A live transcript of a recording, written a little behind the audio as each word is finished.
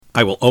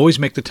I will always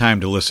make the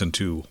time to listen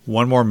to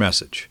one more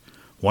message,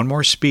 one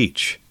more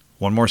speech,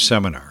 one more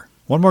seminar,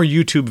 one more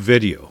YouTube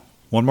video,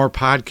 one more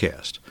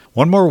podcast,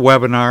 one more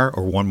webinar,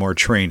 or one more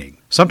training.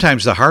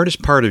 Sometimes the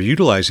hardest part of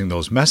utilizing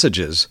those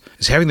messages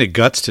is having the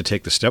guts to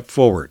take the step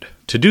forward,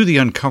 to do the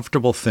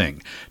uncomfortable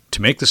thing,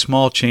 to make the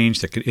small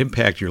change that could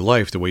impact your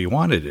life the way you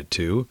wanted it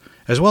to,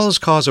 as well as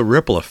cause a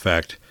ripple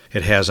effect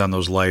it has on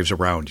those lives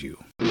around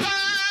you.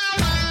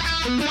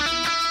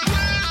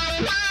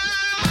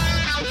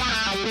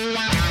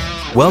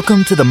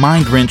 Welcome to the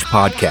Mind Wrench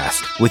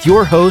Podcast with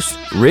your host,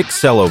 Rick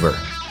Sellover,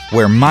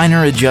 where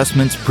minor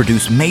adjustments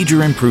produce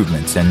major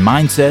improvements in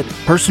mindset,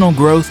 personal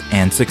growth,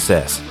 and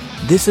success.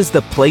 This is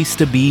the place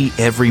to be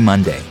every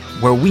Monday,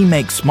 where we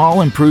make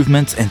small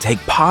improvements and take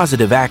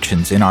positive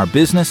actions in our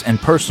business and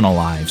personal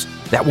lives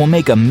that will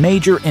make a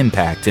major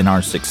impact in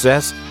our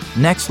success,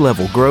 next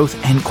level growth,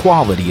 and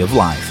quality of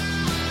life.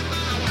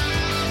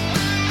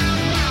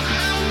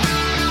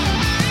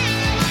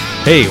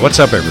 Hey, what's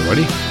up,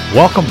 everybody?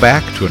 Welcome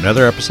back to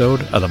another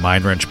episode of the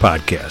Mind Wrench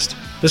Podcast.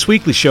 This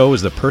weekly show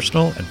is the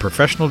personal and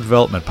professional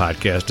development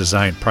podcast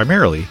designed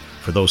primarily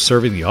for those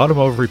serving the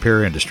automotive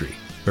repair industry,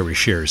 where we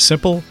share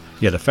simple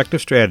yet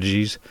effective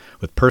strategies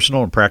with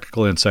personal and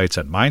practical insights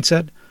on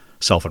mindset,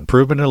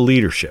 self-improvement, and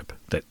leadership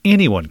that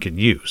anyone can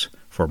use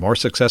for a more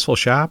successful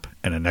shop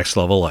and a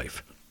next-level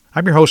life.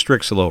 I'm your host,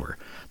 Rick Sellover.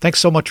 Thanks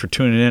so much for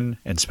tuning in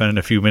and spending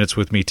a few minutes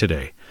with me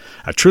today.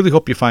 I truly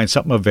hope you find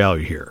something of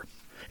value here.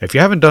 If you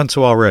haven't done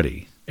so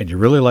already, and you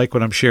really like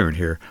what I'm sharing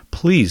here,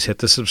 please hit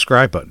the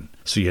subscribe button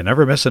so you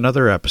never miss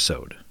another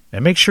episode.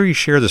 And make sure you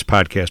share this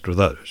podcast with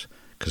others,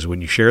 because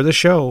when you share the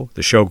show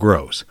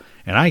grows,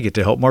 and I get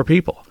to help more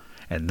people.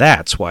 And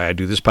that's why I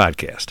do this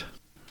podcast.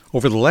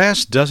 Over the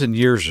last dozen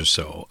years or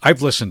so,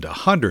 I've listened to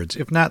hundreds,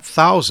 if not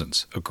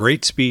thousands, of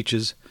great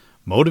speeches,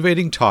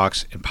 motivating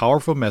talks, and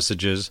powerful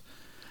messages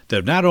that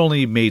have not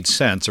only made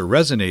sense or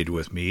resonated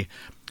with me,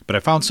 but I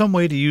found some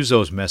way to use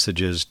those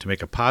messages to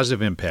make a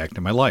positive impact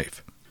in my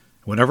life.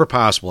 Whenever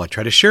possible, I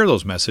try to share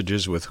those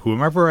messages with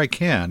whomever I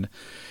can,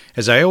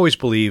 as I always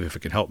believe if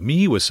it can help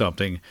me with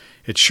something,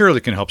 it surely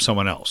can help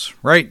someone else,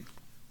 right?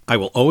 I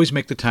will always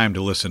make the time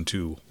to listen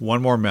to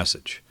one more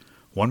message,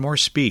 one more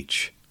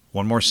speech,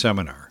 one more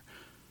seminar,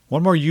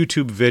 one more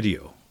YouTube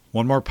video,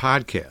 one more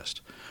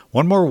podcast,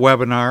 one more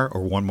webinar,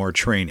 or one more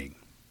training.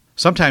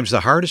 Sometimes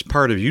the hardest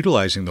part of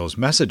utilizing those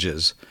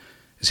messages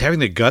is having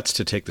the guts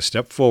to take the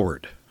step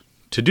forward,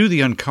 to do the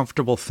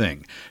uncomfortable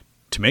thing,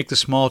 to make the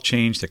small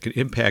change that could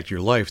impact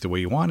your life the way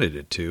you wanted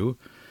it to,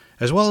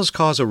 as well as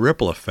cause a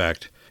ripple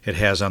effect it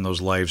has on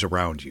those lives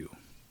around you.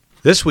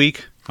 This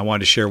week, I wanted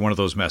to share one of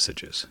those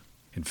messages.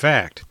 In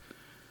fact,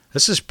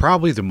 this is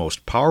probably the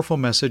most powerful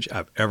message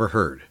I've ever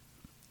heard.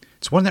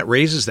 It's one that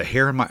raises the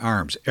hair on my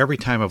arms every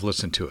time I've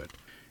listened to it,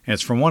 and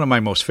it's from one of my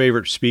most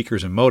favorite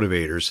speakers and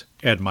motivators,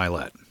 Ed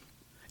Mylett.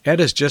 Ed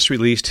has just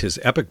released his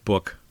epic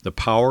book, The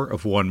Power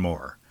of One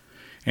More,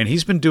 and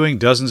he's been doing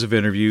dozens of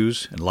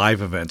interviews and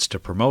live events to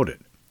promote it.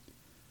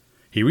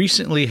 He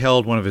recently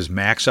held one of his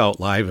Max Out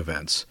live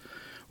events,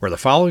 where the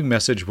following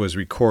message was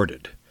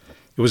recorded.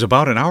 It was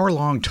about an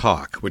hour-long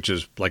talk, which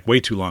is like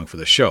way too long for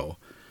the show,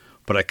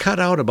 but I cut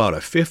out about a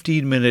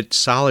 15-minute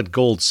solid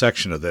gold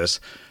section of this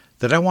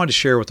that I want to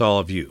share with all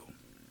of you.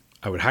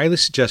 I would highly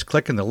suggest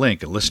clicking the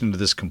link and listening to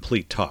this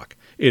complete talk.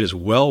 It is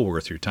well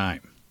worth your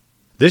time.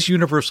 This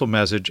universal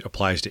message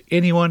applies to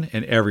anyone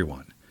and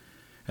everyone,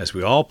 as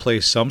we all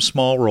play some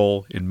small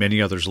role in many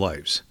others'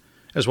 lives,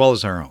 as well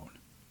as our own.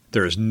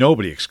 There is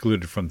nobody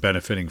excluded from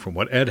benefiting from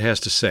what Ed has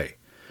to say,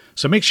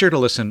 so make sure to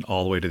listen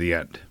all the way to the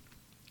end.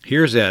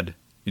 Here's Ed.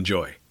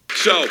 Enjoy.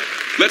 So,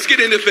 let's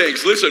get into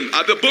things. Listen,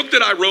 the book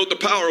that I wrote, The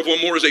Power of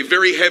One More, is a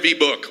very heavy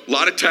book. A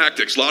lot of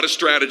tactics, a lot of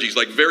strategies,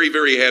 like very,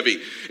 very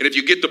heavy. And if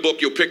you get the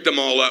book, you'll pick them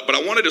all up. But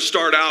I wanted to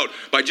start out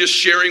by just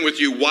sharing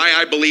with you why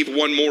I believe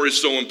one more is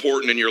so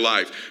important in your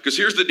life. Because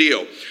here's the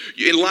deal.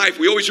 In life,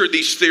 we always heard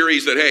these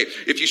theories that, hey,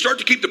 if you start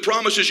to keep the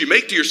promises you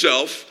make to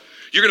yourself,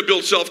 you're going to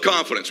build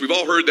self-confidence. We've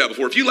all heard that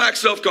before. If you lack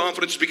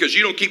self-confidence, it's because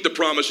you don't keep the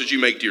promises you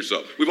make to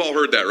yourself. We've all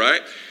heard that,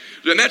 right?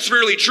 And that's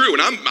really true.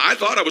 And I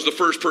thought I was the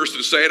first person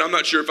to say it. I'm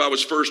not sure if I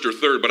was first or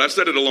third, but I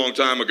said it a long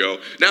time ago.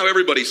 Now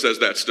everybody says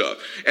that stuff.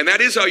 And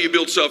that is how you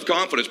build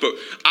self-confidence. But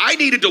I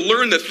needed to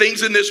learn the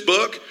things in this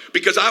book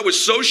because I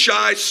was so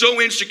shy, so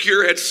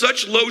insecure, had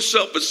such low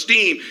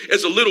self-esteem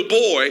as a little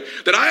boy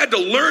that I had to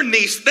learn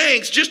these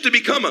things just to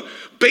become a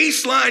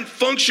baseline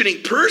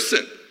functioning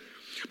person.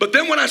 But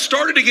then when I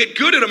started to get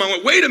good at them, I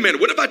went, wait a minute,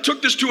 what if I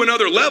took this to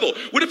another level?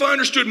 What if I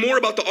understood more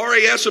about the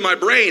RAS in my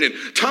brain and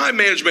time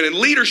management and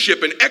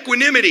leadership and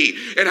equanimity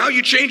and how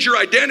you change your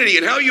identity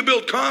and how you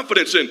build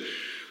confidence and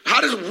how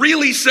to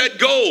really set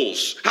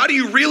goals? How do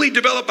you really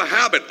develop a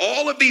habit?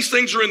 All of these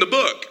things are in the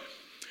book.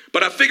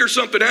 But I figured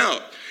something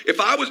out.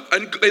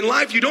 In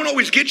life, you don't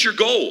always get your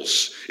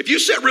goals. If you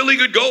set really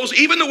good goals,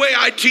 even the way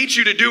I teach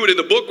you to do it in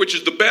the book, which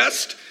is the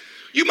best,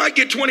 you might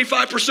get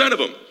 25% of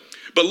them.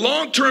 But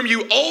long term,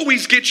 you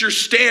always get your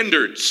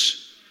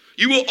standards.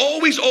 You will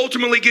always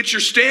ultimately get your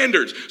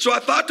standards. So I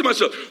thought to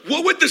myself,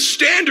 what would the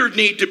standard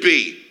need to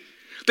be?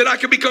 That I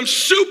can become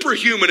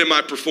superhuman in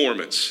my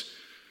performance.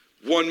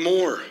 One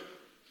more.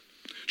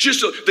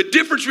 Just the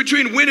difference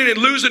between winning and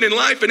losing in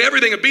life and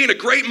everything, and being a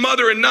great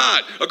mother and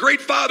not, a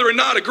great father and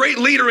not, a great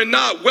leader and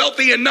not,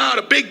 wealthy and not,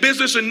 a big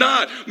business and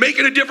not,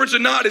 making a difference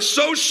and not, is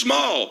so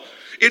small.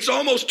 It's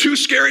almost too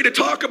scary to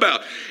talk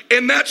about.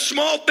 And that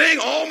small thing,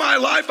 all my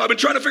life, I've been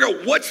trying to figure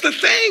out, what's the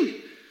thing?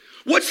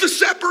 What's the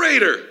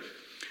separator?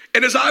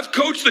 And as I've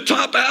coached the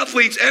top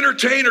athletes,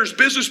 entertainers,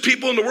 business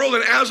people in the world,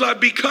 and as I've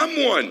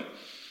become one,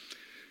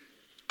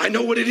 I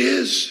know what it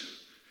is.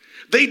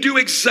 They do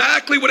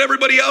exactly what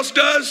everybody else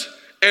does,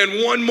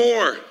 and one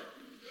more.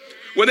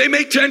 When they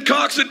make 10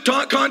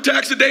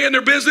 contacts a day in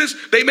their business,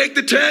 they make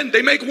the 10,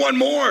 they make one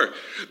more.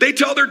 They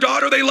tell their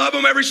daughter they love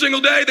them every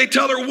single day, they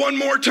tell her one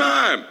more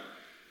time.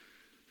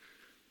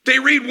 They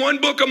read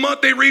one book a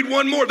month, they read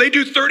one more. They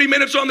do 30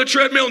 minutes on the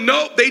treadmill,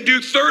 no, they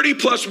do 30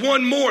 plus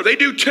one more. They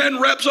do 10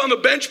 reps on the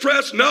bench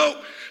press, no,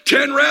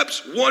 10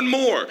 reps, one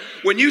more.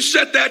 When you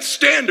set that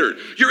standard,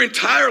 your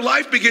entire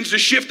life begins to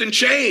shift and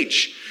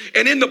change.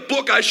 And in the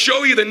book, I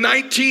show you the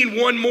 19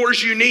 one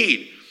mores you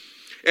need.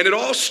 And it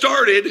all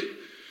started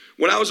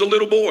when I was a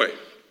little boy.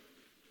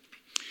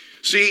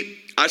 See,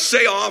 I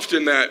say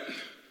often that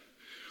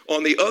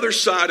on the other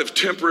side of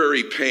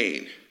temporary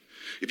pain,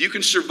 if you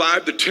can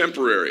survive the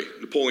temporary,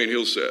 Napoleon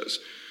Hill says,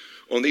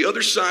 on the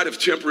other side of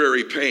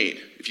temporary pain,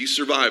 if you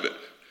survive it,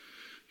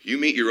 you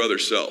meet your other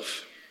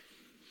self.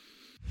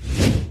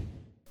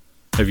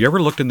 Have you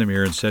ever looked in the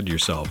mirror and said to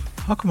yourself,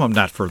 how come I'm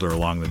not further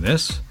along than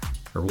this?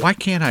 Or why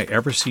can't I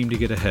ever seem to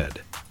get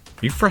ahead?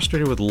 Are you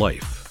frustrated with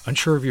life,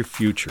 unsure of your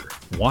future,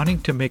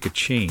 wanting to make a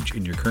change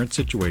in your current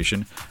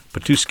situation,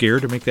 but too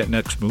scared to make that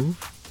next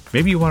move?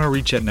 Maybe you want to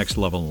reach that next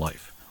level in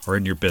life or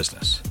in your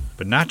business,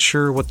 but not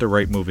sure what the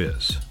right move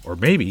is. Or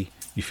maybe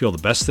you feel the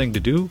best thing to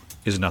do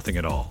is nothing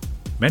at all.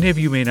 Many of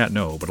you may not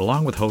know, but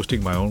along with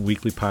hosting my own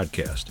weekly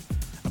podcast,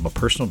 I'm a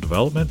personal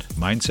development,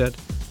 mindset,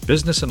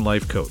 business, and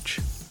life coach,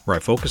 where I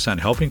focus on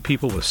helping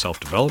people with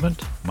self-development,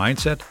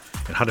 mindset,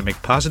 and how to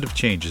make positive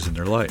changes in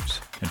their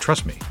lives. And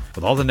trust me,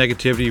 with all the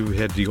negativity we've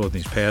had to deal with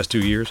these past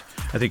 2 years,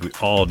 I think we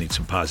all need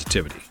some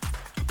positivity,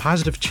 a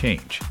positive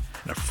change,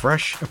 and a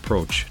fresh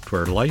approach to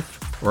our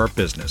life or our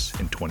business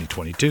in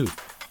 2022.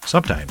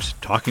 Sometimes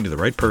talking to the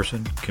right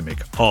person can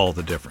make all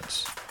the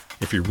difference.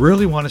 If you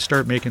really want to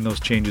start making those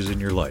changes in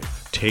your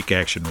life, take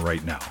action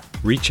right now.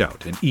 Reach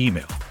out and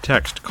email,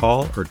 text,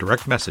 call, or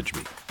direct message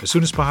me as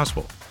soon as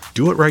possible.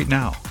 Do it right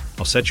now.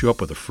 I'll set you up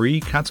with a free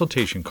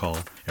consultation call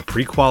and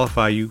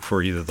pre-qualify you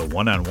for either the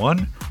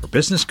one-on-one or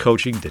business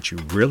coaching that you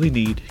really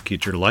need to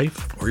get your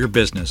life or your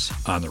business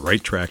on the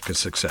right track to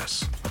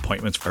success.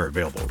 Appointments are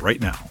available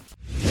right now.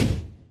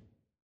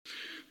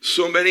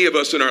 So many of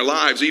us in our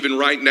lives, even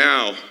right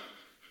now,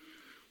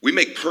 we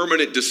make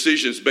permanent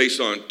decisions based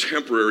on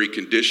temporary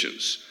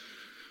conditions.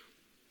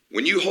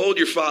 When you hold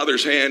your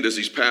father's hand as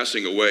he's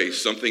passing away,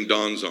 something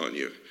dawns on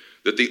you,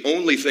 that the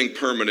only thing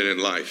permanent in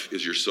life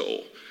is your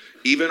soul.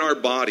 Even our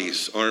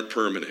bodies aren't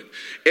permanent.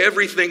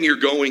 Everything you're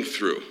going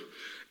through,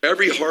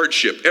 every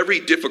hardship,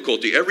 every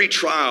difficulty, every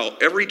trial,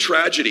 every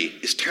tragedy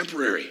is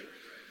temporary.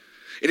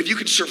 And if you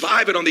can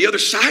survive it on the other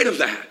side of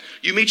that,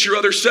 you meet your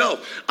other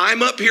self.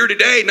 I'm up here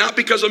today not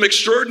because I'm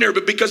extraordinary,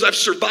 but because I've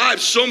survived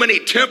so many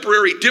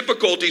temporary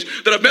difficulties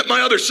that I've met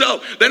my other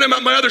self. Then I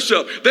met my other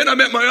self. Then I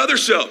met my other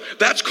self.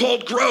 That's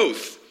called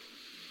growth.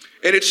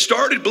 And it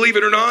started, believe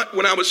it or not,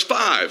 when I was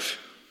 5.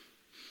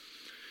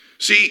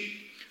 See,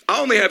 I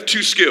only have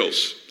 2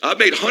 skills. I've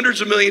made hundreds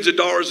of millions of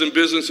dollars in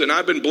business, and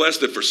I've been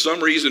blessed that for some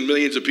reason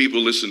millions of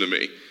people listen to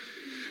me.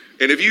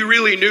 And if you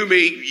really knew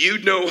me,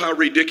 you'd know how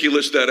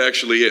ridiculous that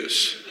actually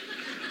is.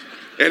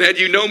 And had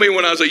you known me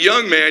when I was a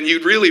young man,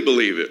 you'd really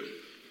believe it.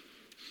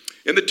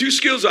 And the 2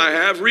 skills I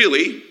have,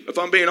 really, if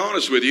I'm being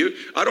honest with you,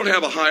 I don't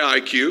have a high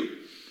IQ.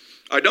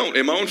 I don't.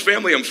 In my own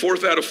family, I'm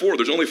 4th out of 4.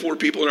 There's only 4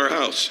 people in our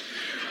house.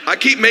 I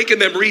keep making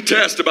them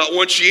retest about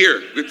once a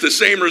year. It's the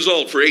same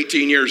result for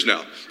 18 years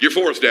now. You're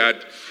 4th,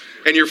 Dad.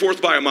 And you're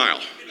 4th by a mile.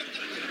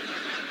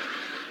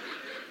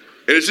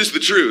 And it's just the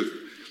truth.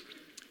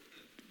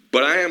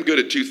 But I am good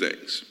at 2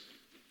 things.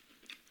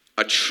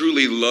 I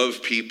truly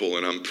love people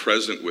and I'm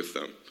present with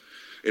them.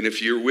 And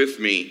if you're with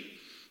me,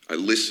 I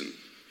listen.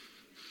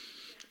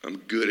 I'm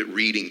good at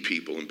reading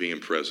people and being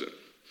present.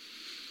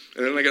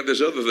 And then I got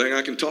this other thing,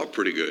 I can talk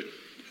pretty good.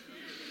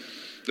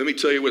 Let me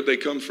tell you what they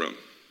come from.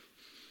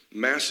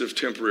 Massive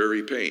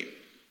temporary pain.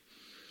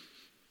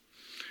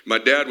 My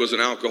dad was an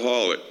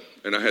alcoholic,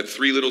 and I had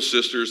 3 little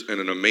sisters and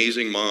an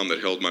amazing mom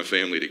that held my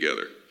family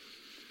together.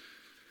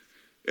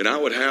 And I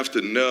would have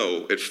to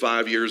know at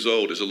 5 years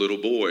old as a little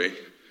boy,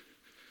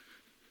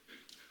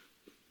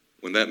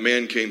 when that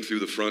man came through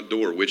the front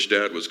door, which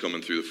dad was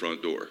coming through the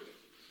front door.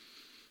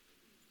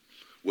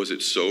 Was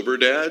it sober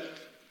dad?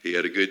 He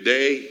had a good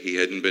day. He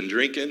hadn't been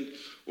drinking.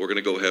 We're going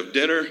to go have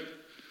dinner.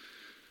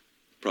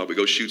 Probably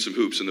go shoot some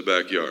hoops in the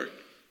backyard.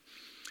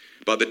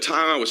 By the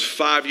time I was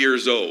 5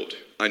 years old,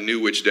 I knew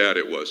which dad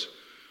it was.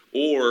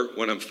 Or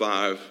when I'm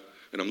 5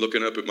 and I'm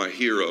looking up at my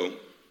hero,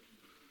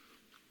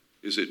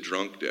 is it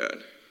drunk dad?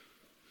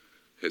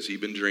 Has he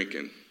been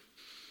drinking?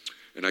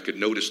 and I could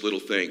notice little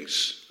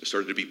things. I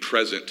started to be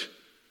present.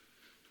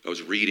 I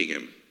was reading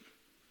him.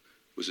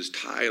 Was his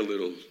tie a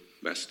little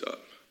messed up?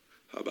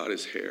 How about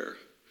his hair?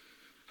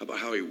 How about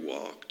how he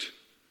walked?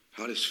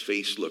 How did his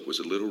face look?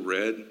 Was it a little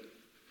red?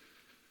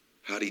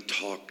 How did he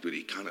talk? Did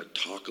he kind of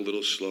talk a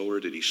little slower?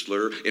 Did he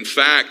slur? In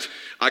fact,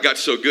 I got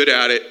so good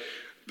at it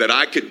that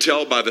I could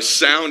tell by the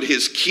sound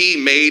his key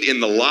made in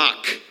the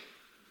lock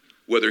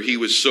whether he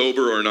was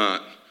sober or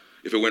not.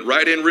 If it went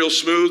right in real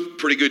smooth,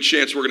 pretty good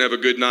chance we're going to have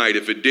a good night.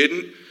 If it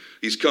didn't,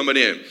 he's coming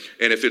in.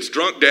 And if it's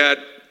drunk dad,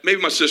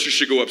 maybe my sister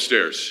should go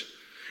upstairs.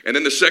 And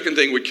then the second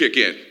thing would kick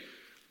in.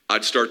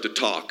 I'd start to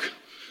talk.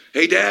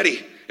 Hey,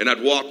 Daddy. And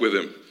I'd walk with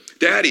him.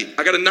 Daddy,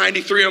 I got a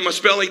 93 on my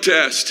spelling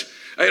test.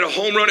 I had a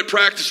home run at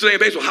practice today in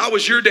baseball. How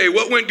was your day?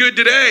 What went good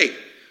today?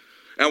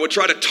 And I would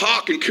try to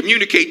talk and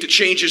communicate to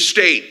change his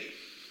state.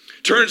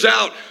 Turns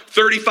out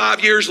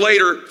 35 years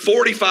later,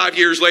 45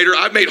 years later,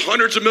 I've made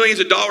hundreds of millions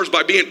of dollars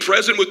by being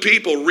present with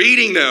people,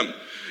 reading them,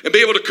 and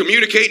be able to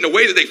communicate in a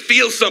way that they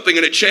feel something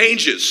and it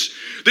changes.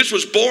 This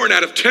was born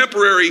out of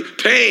temporary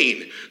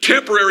pain,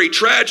 temporary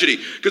tragedy.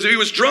 Because if he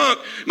was drunk,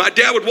 my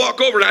dad would walk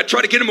over and I'd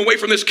try to get him away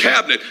from this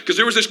cabinet. Because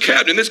there was this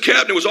cabinet, and this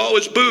cabinet was all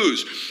his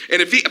booze. And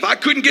if I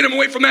couldn't get him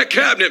away from that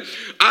cabinet,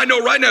 I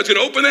know right now he's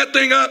going to open that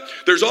thing up.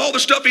 There's all the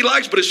stuff he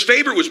likes, but his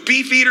favorite was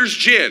Beefeater's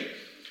gin.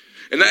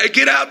 And I'd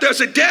get out there, I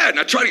said, Dad, and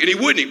I'd try to, and he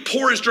wouldn't. He'd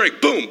pour his drink,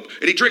 boom,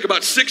 and he'd drink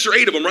about 6 or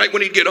 8 of them right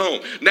when he'd get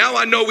home. Now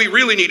I know we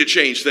really need to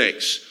change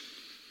things.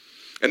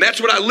 And that's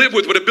what I live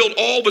with, but it built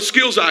all the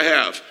skills I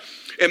have.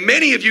 And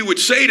many of you would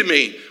say to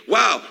me,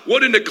 wow,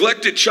 what a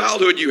neglected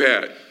childhood you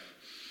had.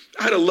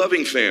 I had a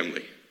loving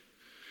family,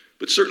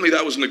 but certainly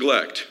that was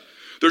neglect.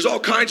 There's all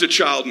kinds of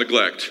child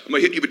neglect. I'm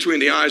going to hit you between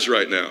the eyes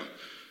right now.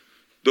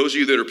 Those of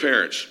you that are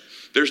parents.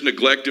 There's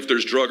neglect if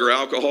there's drug or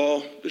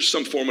alcohol. There's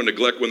some form of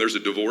neglect when there's a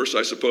divorce,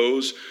 I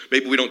suppose.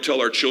 Maybe we don't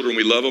tell our children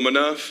we love them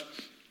enough.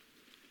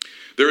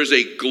 There is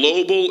a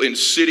global,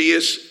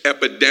 insidious,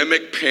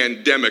 epidemic,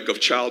 pandemic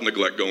of child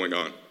neglect going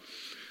on.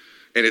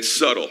 And it's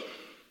subtle.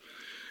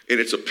 And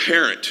it's a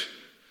parent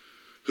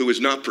who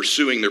is not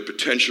pursuing their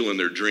potential and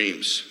their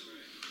dreams.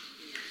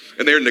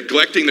 And they're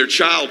neglecting their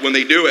child when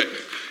they do it.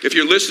 If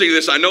you're listening to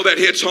this, I know that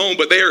hits home,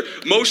 but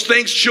most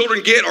things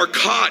children get are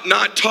caught,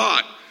 not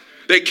taught.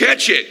 They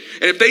catch it.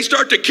 And if they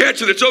start to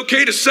catch it, it's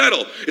okay to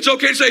settle. It's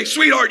okay to say,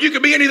 sweetheart, you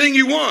can be anything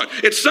you want.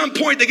 At some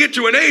point, they get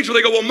to an age where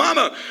they go, well,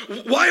 Mama,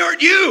 why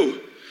aren't you?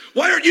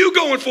 Why aren't you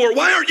going for it?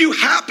 Why aren't you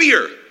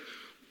happier?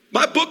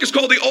 My book is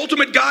called The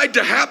Ultimate Guide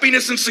to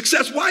Happiness and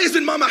Success. Why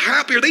isn't Mama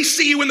happier? They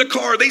see you in the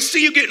car. They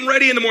see you getting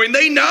ready in the morning.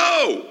 They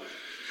know.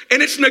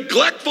 And it's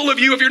neglectful of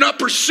you if you're not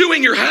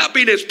pursuing your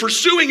happiness,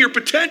 pursuing your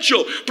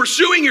potential,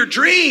 pursuing your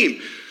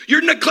dream.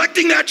 You're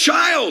neglecting that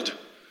child.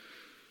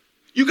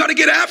 You got to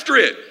get after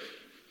it.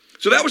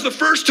 So that was the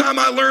first time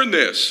I learned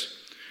this.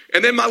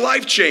 And then my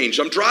life changed.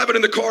 I'm driving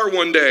in the car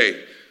one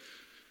day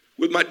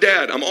with my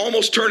dad. I'm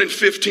almost turning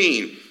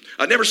 15.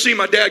 I'd never seen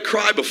my dad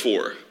cry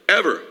before,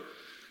 ever.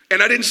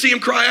 And I didn't see him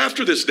cry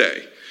after this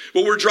day.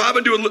 Well, we're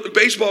driving to a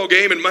baseball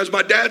game, and as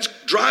my dad's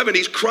driving,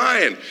 he's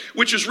crying,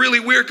 which is really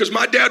weird because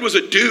my dad was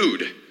a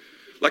dude.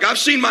 Like, I've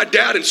seen my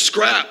dad in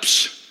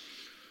scraps,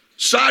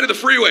 side of the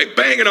freeway,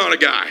 banging on a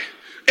guy,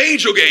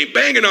 Angel game,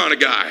 banging on a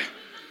guy.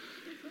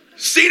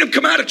 Seen him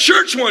come out of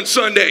church one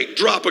Sunday,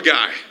 drop a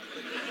guy.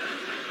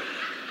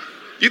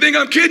 You think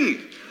I'm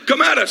kidding?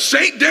 Come out of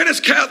St. Dennis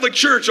Catholic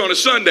Church on a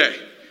Sunday.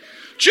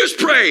 Just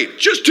prayed,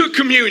 just took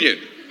communion.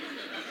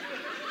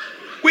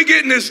 We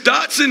get in this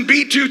Datsun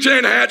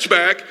B210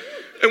 hatchback,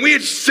 and we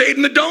had stayed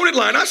in the donut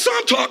line. I saw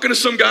him talking to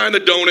some guy in the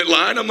donut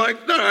line. I'm like,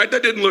 all right,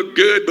 that didn't look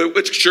good, but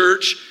it's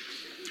church.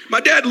 My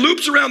dad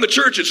loops around the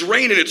church. It's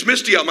raining. It's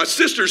misty out. My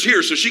sister's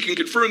here, so she can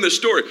confirm this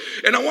story.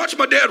 And I watched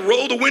my dad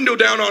roll the window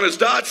down on his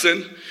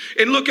Datsun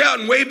and look out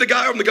and wave the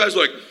guy over. And the guy's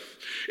like,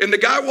 and the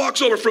guy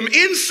walks over from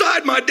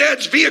inside my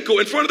dad's vehicle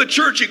in front of the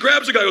church. He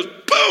grabs the guy, goes,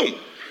 boom,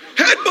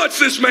 headbutts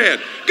this man.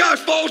 Guy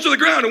falls to the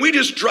ground, and we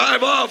just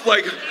drive off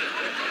like,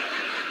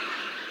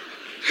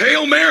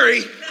 Hail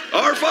Mary,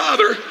 our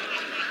Father.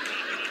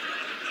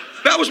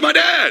 That was my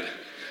dad.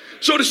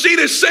 So to see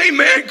this same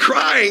man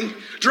crying,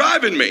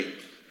 driving me,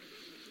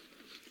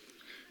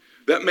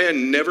 that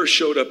man never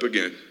showed up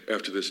again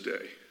after this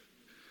day.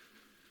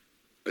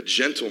 A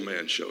gentle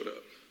man showed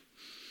up.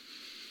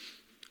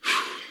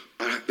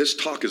 This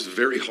talk is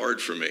very hard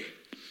for me.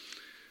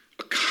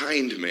 A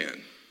kind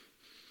man,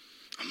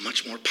 a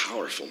much more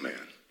powerful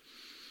man.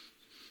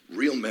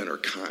 Real men are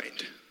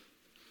kind.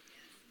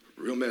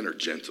 Real men are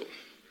gentle.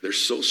 They're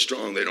so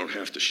strong they don't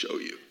have to show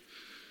you.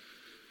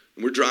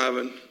 And we're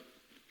driving,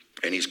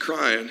 and he's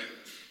crying,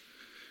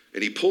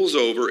 and he pulls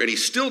over, and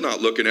he's still not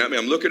looking at me.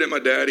 I'm looking at my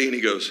daddy, and he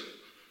goes,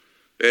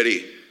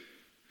 Eddie,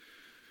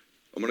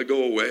 I'm going to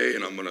go away,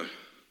 and I'm going to,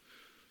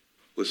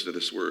 listen to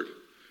this word,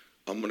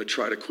 I'm going to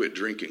try to quit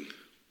drinking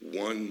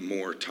one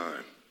more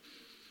time.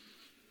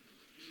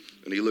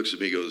 And he looks at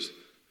me and goes,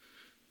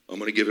 I'm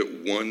going to give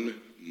it one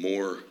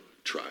more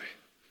try.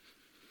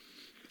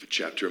 I have a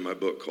chapter in my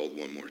book called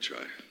One More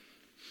Try.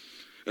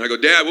 And I go,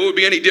 Dad, what would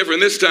be any different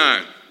this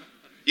time?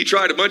 You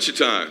tried a bunch of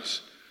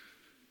times.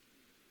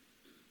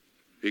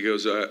 He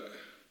goes,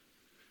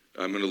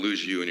 I'm going to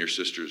lose you and your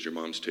sisters. Your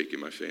mom's taking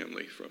my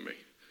family from me.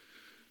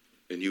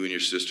 And you and your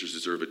sisters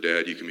deserve a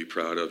dad you can be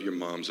proud of. Your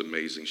mom's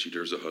amazing. She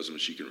deserves a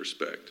husband she can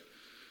respect.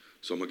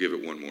 So I'm going to give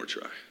it one more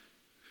try.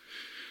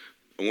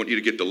 I want you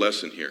to get the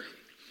lesson here.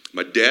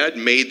 My dad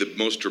made the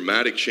most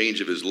dramatic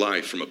change of his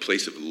life from a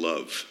place of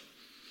love.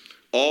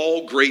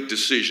 All great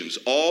decisions,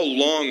 all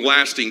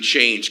long-lasting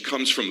change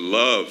comes from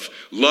love.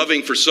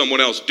 Loving for someone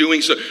else,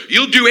 doing so.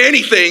 You'll do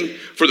anything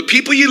for the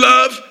people you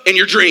love and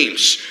your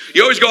dreams.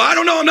 You always go, I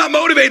don't know, I'm not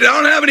motivated,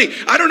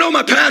 I don't know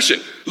my passion.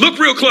 Look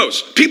real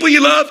close. People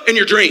you love and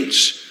your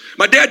dreams.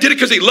 My dad did it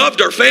because he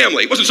loved our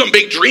family. It wasn't some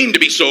big dream to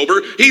be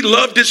sober. He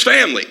loved his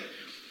family.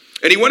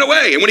 And he went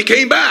away, and when he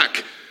came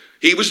back,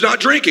 he was not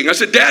drinking. I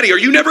said, Daddy, are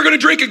you never going to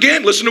drink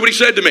again? Listen to what he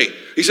said to me.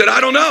 He said, I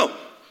don't know.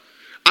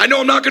 I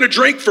know I'm not going to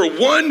drink for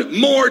one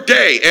more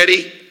day,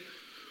 Eddie,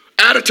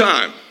 at a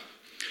time.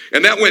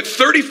 And that went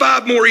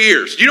 35 more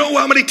years. You know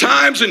how many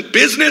times in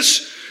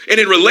business and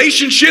in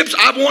relationships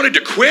I've wanted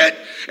to quit?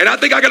 And I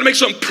think I got to make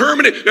some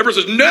permanent. Everyone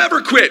says,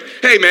 never quit.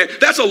 Hey, man,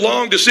 that's a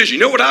long decision.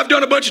 You know what I've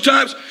done a bunch of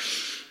times?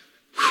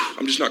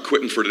 I'm just not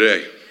quitting for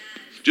today.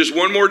 Just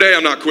one more day,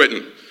 I'm not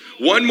quitting.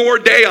 One more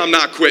day, I'm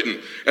not quitting.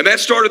 And that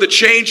started the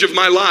change of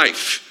my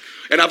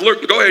life. And I've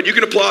learned, go ahead, you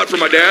can applaud for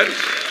my dad.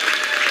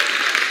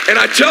 And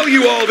I tell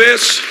you all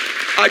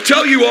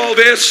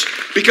this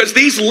because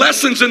these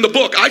lessons in the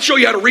book, I show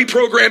you how to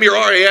reprogram your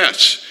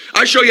RAS.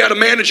 I show you how to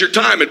manage your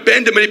time and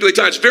bend and manipulate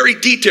time. It's very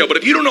detailed, but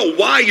if you don't know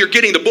why you're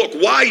getting the book,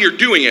 why you're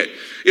doing it,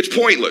 it's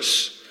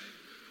pointless.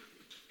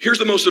 Here's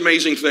the most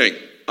amazing thing.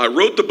 I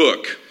wrote the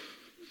book.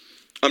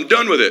 I'm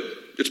done with it.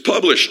 It's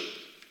published.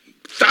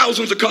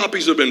 Thousands of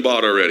copies have been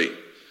bought already.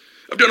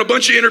 I've done a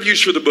bunch of interviews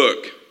for the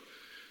book.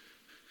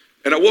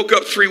 And I woke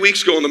up 3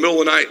 weeks ago in the middle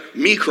of the night,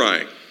 me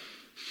crying.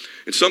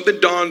 And something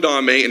dawned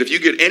on me, and if you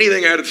get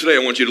anything out of today, I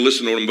want you to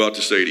listen to what I'm about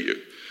to say to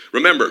you.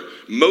 Remember,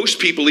 most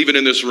people, even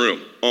in this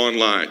room,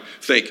 online,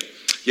 think,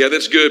 yeah,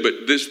 that's good,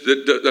 but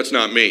that's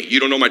not me. You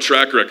don't know my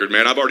track record,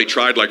 man. I've already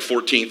tried like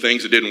 14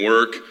 things that didn't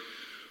work.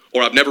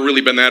 Or I've never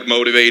really been that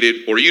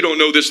motivated. Or you don't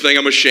know this thing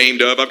I'm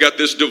ashamed of. I've got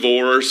this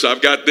divorce.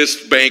 I've got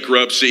this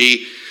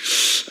bankruptcy.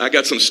 I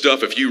got some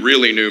stuff, if you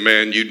really knew,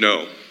 man, you'd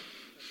know.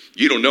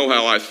 You don't know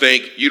how I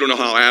think. You don't know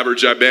how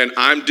average I've been.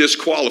 I'm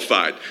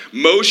disqualified.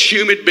 Most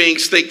human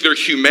beings think their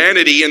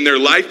humanity and their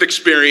life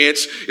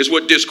experience is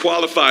what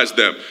disqualifies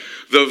them.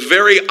 The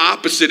very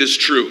opposite is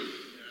true.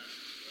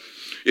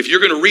 If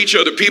you're going to reach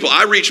other people,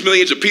 I reach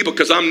millions of people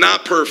because I'm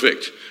not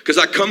perfect, because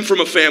I come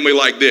from a family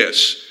like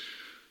this.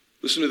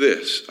 Listen to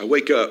this. I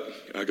wake up,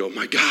 I go,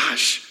 my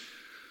gosh,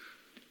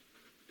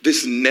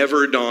 this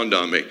never dawned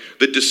on me.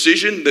 The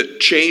decision that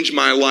changed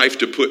my life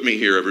to put me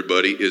here,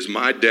 everybody, is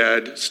my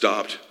dad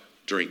stopped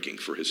drinking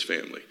for his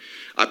family.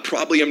 I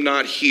probably am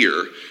not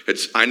here had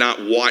I not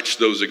watched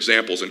those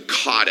examples and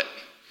caught it.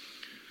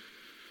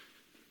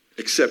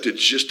 Except it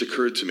just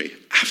occurred to me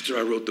after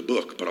I wrote the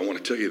book, but I want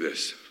to tell you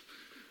this.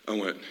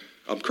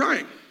 I'm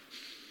crying.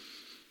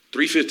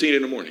 3:15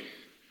 in the morning.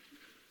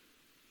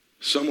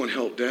 Someone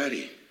help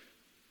Daddy.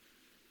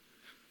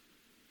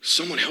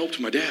 Someone helped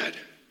my dad.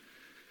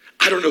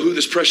 I don't know who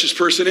this precious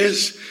person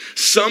is.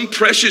 Some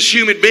precious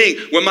human being.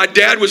 When my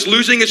dad was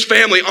losing his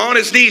family on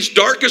his knees,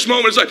 darkest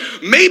moment of his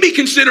life, maybe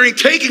considering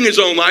taking his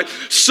own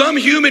life, some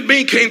human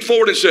being came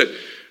forward and said,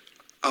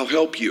 I'll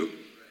help you.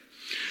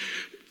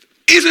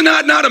 Isn't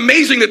that not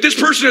amazing that this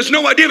person has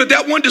no idea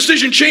that one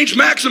decision changed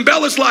Max and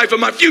Bella's life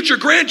and my future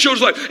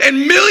grandchildren's life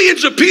and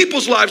millions of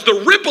people's lives?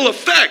 The ripple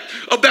effect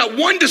of that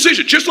one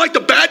decision, just like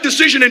the bad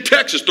decision in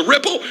Texas, the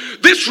ripple,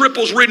 this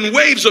ripple's ridden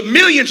waves of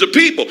millions of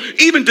people,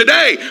 even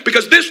today,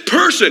 because this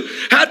person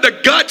had the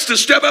guts to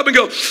step up and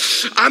go,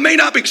 I may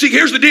not be. See,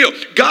 here's the deal.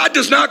 God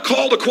does not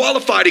call the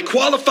qualified. He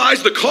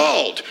qualifies the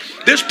called.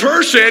 This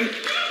person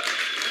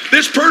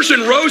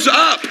rose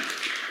up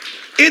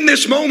in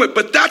this moment,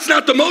 but that's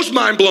not the most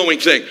mind-blowing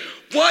thing.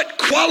 What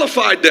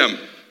qualified them?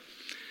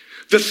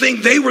 The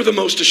thing they were the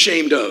most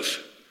ashamed of.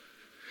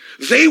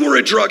 They were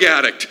a drug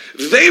addict.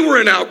 They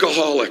were an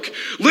alcoholic.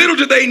 Little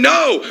did they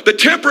know the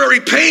temporary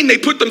pain they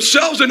put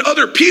themselves and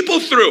other people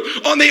through.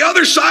 On the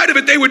other side of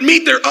it, they would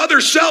meet their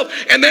other self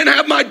and then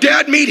have my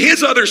dad meet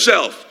his other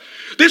self.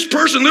 This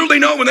person, little they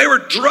know, when they were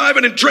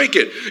driving and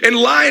drinking and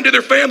lying to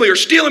their family or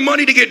stealing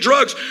money to get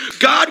drugs,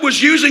 God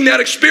was using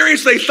that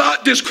experience they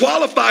thought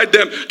disqualified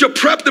them to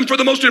prep them for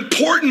the most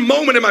important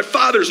moment in my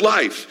father's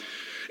life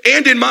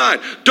and in mine.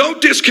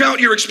 Don't discount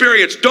your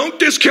experience. Don't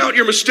discount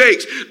your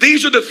mistakes.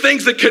 These are the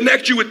things that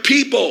connect you with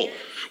people.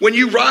 When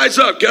you rise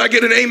up, can I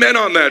get an amen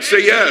on that?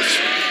 Say yes.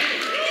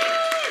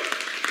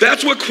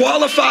 That's what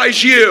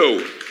qualifies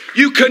you.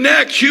 You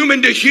connect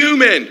human to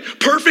human.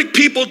 Perfect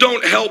people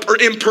don't help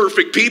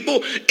imperfect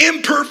people.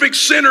 Imperfect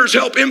sinners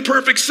help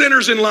imperfect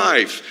sinners in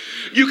life.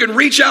 You can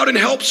reach out and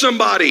help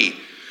somebody,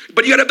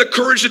 but you gotta have the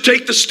courage to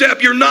take the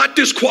step. You're not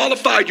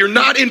disqualified. You're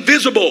not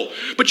invisible,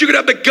 but you gotta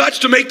have the guts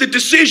to make the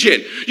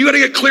decision. You gotta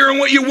get clear on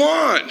what you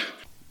want.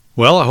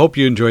 Well, I hope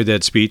you enjoyed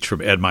that speech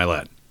from Ed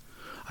Mylett.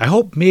 I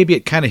hope maybe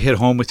it kind of hit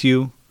home with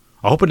you.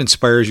 I hope it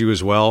inspires you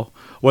as well.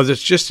 Whether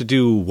it's just to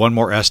do one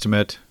more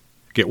estimate,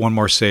 get one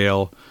more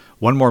sale,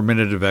 one more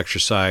minute of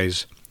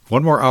exercise,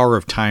 one more hour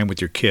of time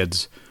with your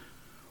kids,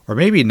 or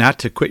maybe not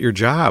to quit your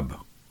job,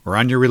 or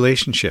on your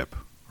relationship,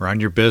 or on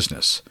your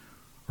business,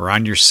 or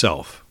on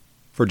yourself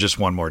for just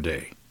one more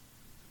day.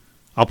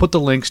 I'll put the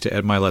links to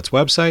Ed Mylett's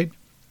website,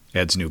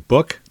 Ed's new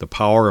book, The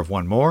Power of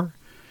One More,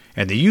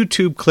 and the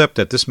YouTube clip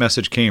that this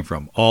message came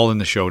from, all in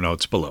the show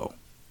notes below.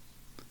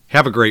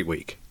 Have a great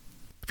week.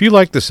 If you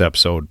like this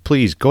episode,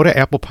 please go to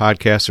Apple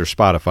Podcasts or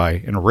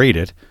Spotify and rate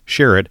it,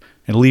 share it,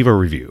 and leave a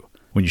review.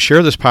 When you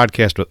share this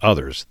podcast with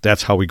others,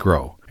 that's how we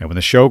grow. And when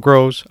the show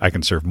grows, I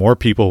can serve more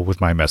people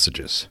with my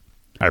messages.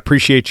 I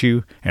appreciate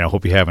you, and I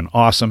hope you have an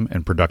awesome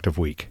and productive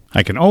week.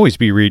 I can always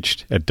be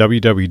reached at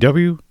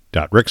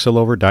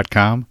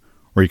www.ricksillover.com,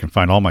 where you can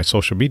find all my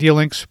social media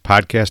links,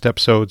 podcast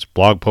episodes,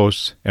 blog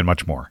posts, and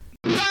much more.